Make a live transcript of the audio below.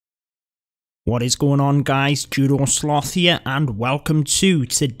What is going on, guys? Judo Sloth here, and welcome to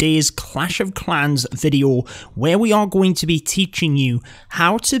today's Clash of Clans video, where we are going to be teaching you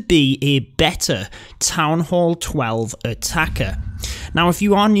how to be a better Town Hall 12 attacker. Now, if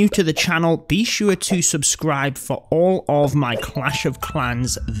you are new to the channel, be sure to subscribe for all of my Clash of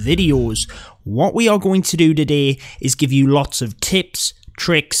Clans videos. What we are going to do today is give you lots of tips,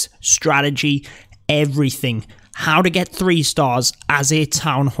 tricks, strategy, everything. How to get 3 stars as a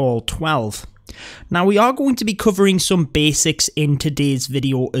Town Hall 12. Now, we are going to be covering some basics in today's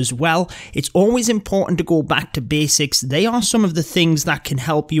video as well. It's always important to go back to basics. They are some of the things that can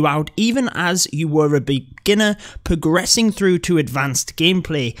help you out even as you were a beginner progressing through to advanced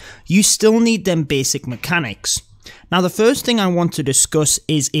gameplay. You still need them basic mechanics. Now, the first thing I want to discuss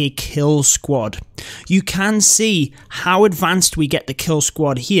is a kill squad. You can see how advanced we get the kill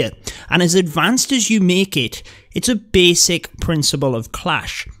squad here, and as advanced as you make it, it's a basic principle of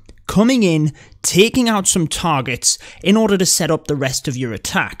Clash. Coming in, taking out some targets in order to set up the rest of your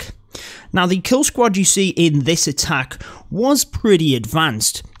attack. Now, the kill squad you see in this attack was pretty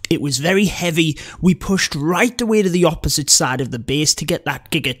advanced. It was very heavy. We pushed right away to the opposite side of the base to get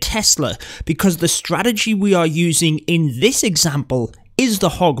that Giga Tesla, because the strategy we are using in this example is the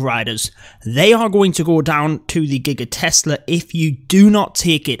Hog Riders. They are going to go down to the Giga Tesla if you do not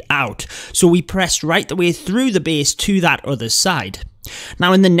take it out. So we pressed right the way through the base to that other side.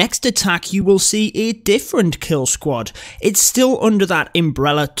 Now, in the next attack, you will see a different kill squad. It's still under that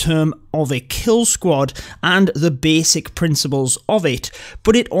umbrella term of a kill squad and the basic principles of it,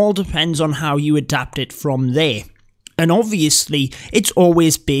 but it all depends on how you adapt it from there. And obviously, it's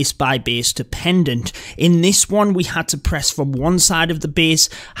always base by base dependent. In this one, we had to press from one side of the base,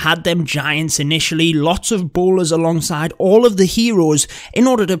 had them giants initially, lots of bowlers alongside all of the heroes in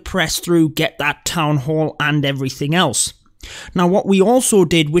order to press through, get that town hall and everything else. Now, what we also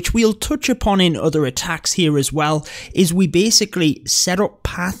did, which we'll touch upon in other attacks here as well, is we basically set up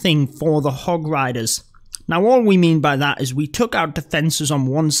pathing for the Hog Riders. Now, all we mean by that is we took out defences on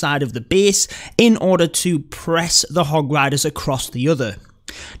one side of the base in order to press the Hog Riders across the other.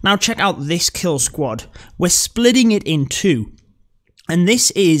 Now, check out this kill squad. We're splitting it in two. And this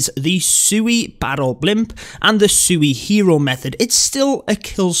is the Sui Battle Blimp and the Sui Hero method. It's still a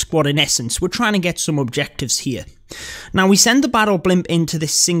kill squad in essence. We're trying to get some objectives here. Now, we send the Battle Blimp into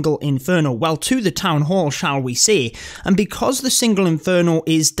this single Inferno, well, to the Town Hall, shall we say, and because the single Inferno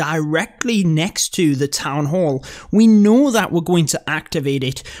is directly next to the Town Hall, we know that we're going to activate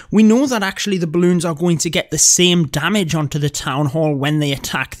it. We know that actually the balloons are going to get the same damage onto the Town Hall when they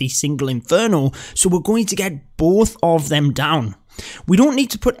attack the single Inferno, so we're going to get both of them down. We don't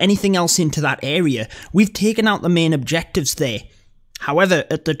need to put anything else into that area. We've taken out the main objectives there. However,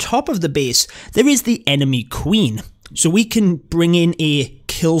 at the top of the base, there is the enemy queen. So we can bring in a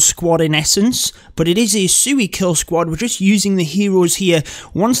kill squad in essence, but it is a Sui kill squad. We're just using the heroes here.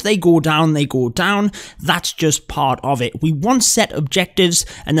 Once they go down, they go down. That's just part of it. We want set objectives,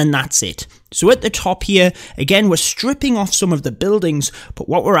 and then that's it. So at the top here, again, we're stripping off some of the buildings, but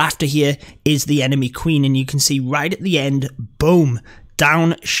what we're after here is the enemy queen, and you can see right at the end, boom,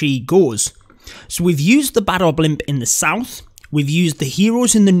 down she goes. So we've used the Battle Blimp in the south. We've used the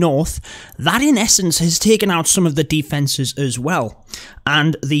heroes in the north. That in essence has taken out some of the defenses as well.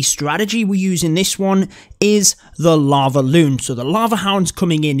 And the strategy we use in this one is the Lava Loon. So the Lava Hounds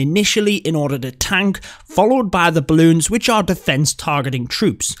coming in initially in order to tank, followed by the balloons, which are defense targeting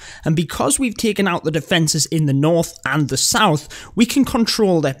troops. And because we've taken out the defenses in the north and the south, we can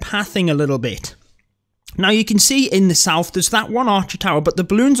control their pathing a little bit. Now, you can see in the south there's that one archer tower, but the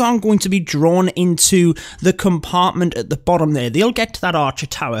balloons aren't going to be drawn into the compartment at the bottom there. They'll get to that archer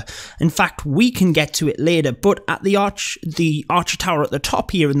tower. In fact, we can get to it later, but at the archer tower at the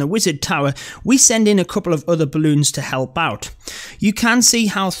top here in the wizard tower, we send in a couple of other balloons to help out. You can see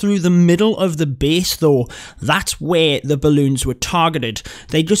how through the middle of the base, though, that's where the balloons were targeted.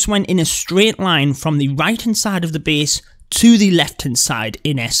 They just went in a straight line from the right-hand side of the base to the left-hand side,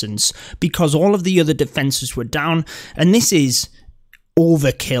 in essence, because all of the other defenses were down, and this is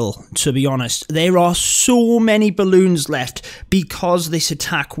overkill, to be honest. There are so many balloons left because this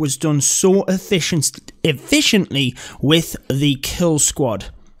attack was done so efficiently with the kill squad.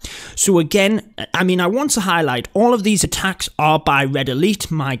 So again, I want to highlight all of these attacks are by Red Elite,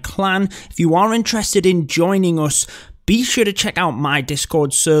 my clan. If you are interested in joining us, be sure to check out my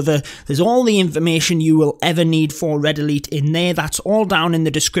Discord server. There's all the information you will ever need for Red Elite in there. That's all down in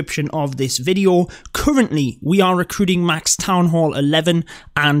the description of this video. Currently, we are recruiting max Town Hall 11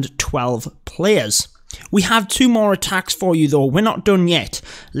 and 12 players. We have 2 more attacks for you though, we're not done yet.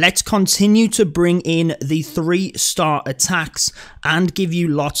 Let's continue to bring in the 3-star attacks and give you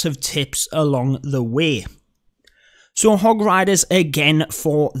lots of tips along the way. So Hog Riders again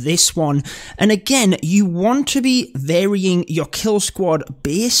for this one, and again you want to be varying your kill squad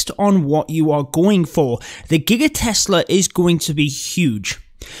based on what you are going for. The Giga Tesla is going to be huge.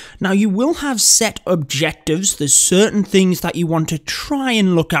 Now you will have set objectives, there's certain things that you want to try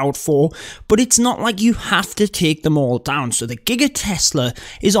and look out for, but it's not like you have to take them all down. So the Giga Tesla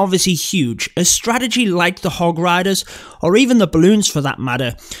is obviously huge. A strategy like the Hog Riders, or even the balloons for that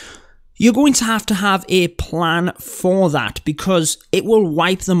matter, you're going to have a plan for that because it will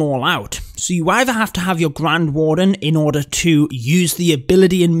wipe them all out. So you either have to have your Grand Warden in order to use the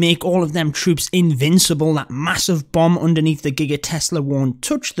ability and make all of them troops invincible, that massive bomb underneath the Giga Tesla won't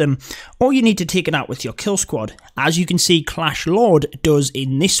touch them, or you need to take it out with your kill squad, as you can see Clash Lord does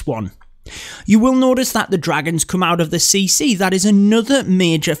in this one. You will notice that the dragons come out of the CC. That is another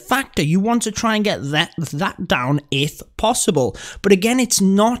major factor. You want to try and get that down if possible. But again, it's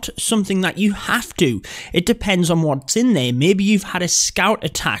not something that you have to. It depends on what's in there. Maybe you've had a scout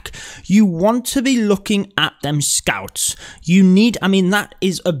attack. You want to be looking at them scouts. You need, I mean, that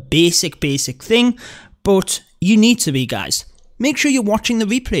is a basic thing, but you need to be, guys. Make sure you're watching the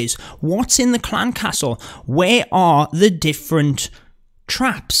replays. What's in the clan castle? Where are the different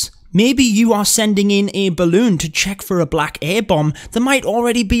traps? Maybe you are sending in a balloon to check for a black air bomb. There might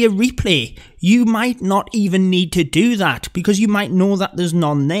already be a replay. You might not even need to do that because you might know that there's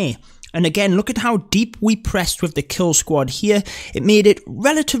none there. And again, look at how deep we pressed with the kill squad here. It made it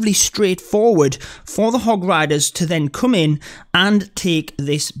relatively straightforward for the Hog Riders to then come in and take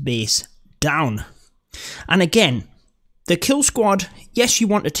this base down. And again, the kill squad, yes, you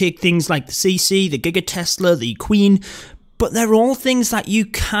want to take things like the CC, the Giga Tesla, the Queen, but they're all things that you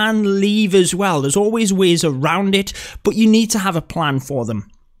can leave as well. There's always ways around it, but you need to have a plan for them.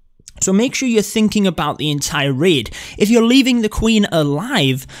 So make sure you're thinking about the entire raid. If you're leaving the Queen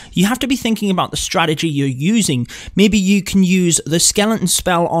alive, you have to be thinking about the strategy you're using. Maybe you can use the skeleton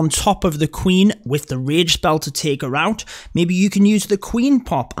spell on top of the Queen with the rage spell to take her out. Maybe you can use the Queen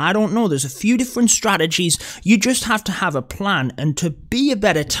pop. I don't know. There's a few different strategies. You just have to have a plan. And to be a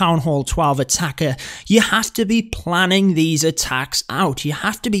better Town Hall 12 attacker, you have to be planning these attacks out. You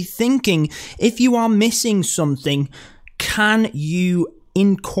have to be thinking, if you are missing something, can you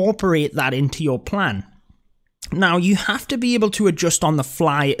incorporate that into your plan? Now, you have to be able to adjust on the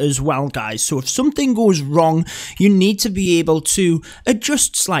fly as well, guys. So if something goes wrong, you need to be able to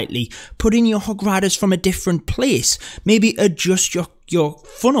adjust slightly, put in your Hog Riders from a different place, maybe adjust your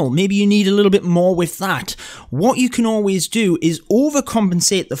funnel. Maybe you need a little bit more with that. What you can always do is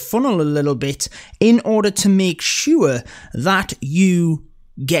overcompensate the funnel a little bit in order to make sure that you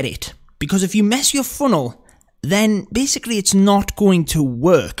get it. Because if you mess your funnel, then basically it's not going to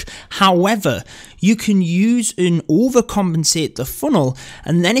work. However, you can use and overcompensate the funnel,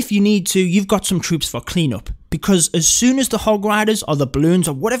 and then if you need to, you've got some troops for cleanup. Because as soon as the Hog Riders or the balloons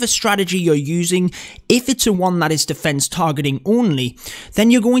or whatever strategy you're using, if it's a one that is defense targeting only, then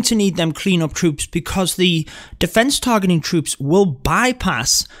you're going to need them cleanup troops because the defense targeting troops will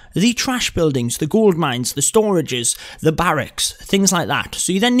bypass the trash buildings, the gold mines, the storages, the barracks, things like that.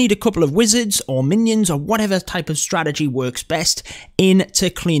 So you then need a couple of wizards or minions or whatever type of strategy works best in to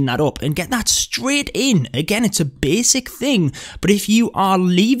clean that up and get that straight in. Again, it's a basic thing, but if you are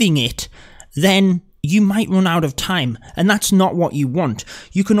leaving it, then you might run out of time, and that's not what you want.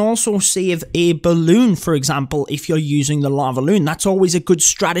 You can also save a balloon, for example, if you're using the lava balloon. That's always a good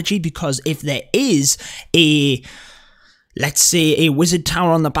strategy because if there is a, let's say, a wizard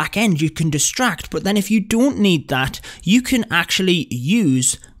tower on the back end, you can distract. But then if you don't need that, you can actually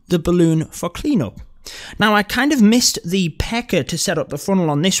use the balloon for cleanup. Now, I kind of missed the pecker to set up the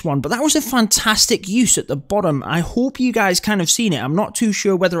funnel on this one, but that was a fantastic use at the bottom. I hope you guys kind of seen it. I'm not too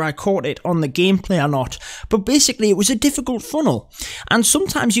sure whether I caught it on the gameplay or not, but basically it was a difficult funnel. And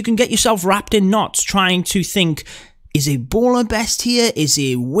sometimes you can get yourself wrapped in knots trying to think, is a bowler best here? Is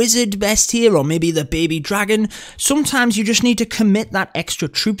a wizard best here? Or maybe the baby dragon? Sometimes you just need to commit that extra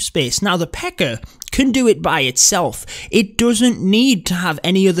troop space. Now, the pecker can do it by itself. It doesn't need to have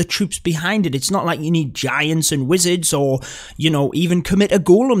any other troops behind it. It's not like you need giants and wizards or, you know, even commit a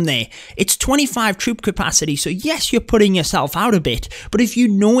golem there. It's 25 troop capacity, so yes, you're putting yourself out a bit, but if you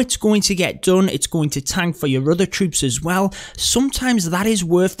know it's going to get done, it's going to tank for your other troops as well, sometimes that is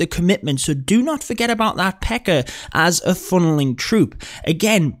worth the commitment, so do not forget about that pecker as a funneling troop.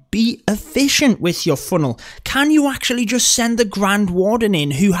 Again, be efficient with your funnel. Can you actually just send the Grand Warden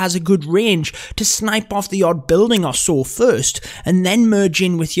in who has a good range to snipe off the odd building or so first and then merge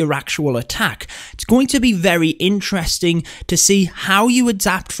in with your actual attack? It's going to be very interesting to see how you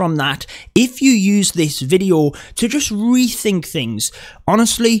adapt from that if you use this video to just rethink things.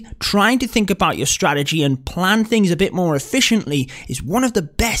 Honestly, trying to think about your strategy and plan things a bit more efficiently is one of the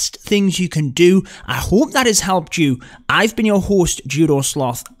best things you can do. I hope that has helped you. I've been your host, Judo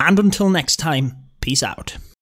Sloth, and until next time, peace out.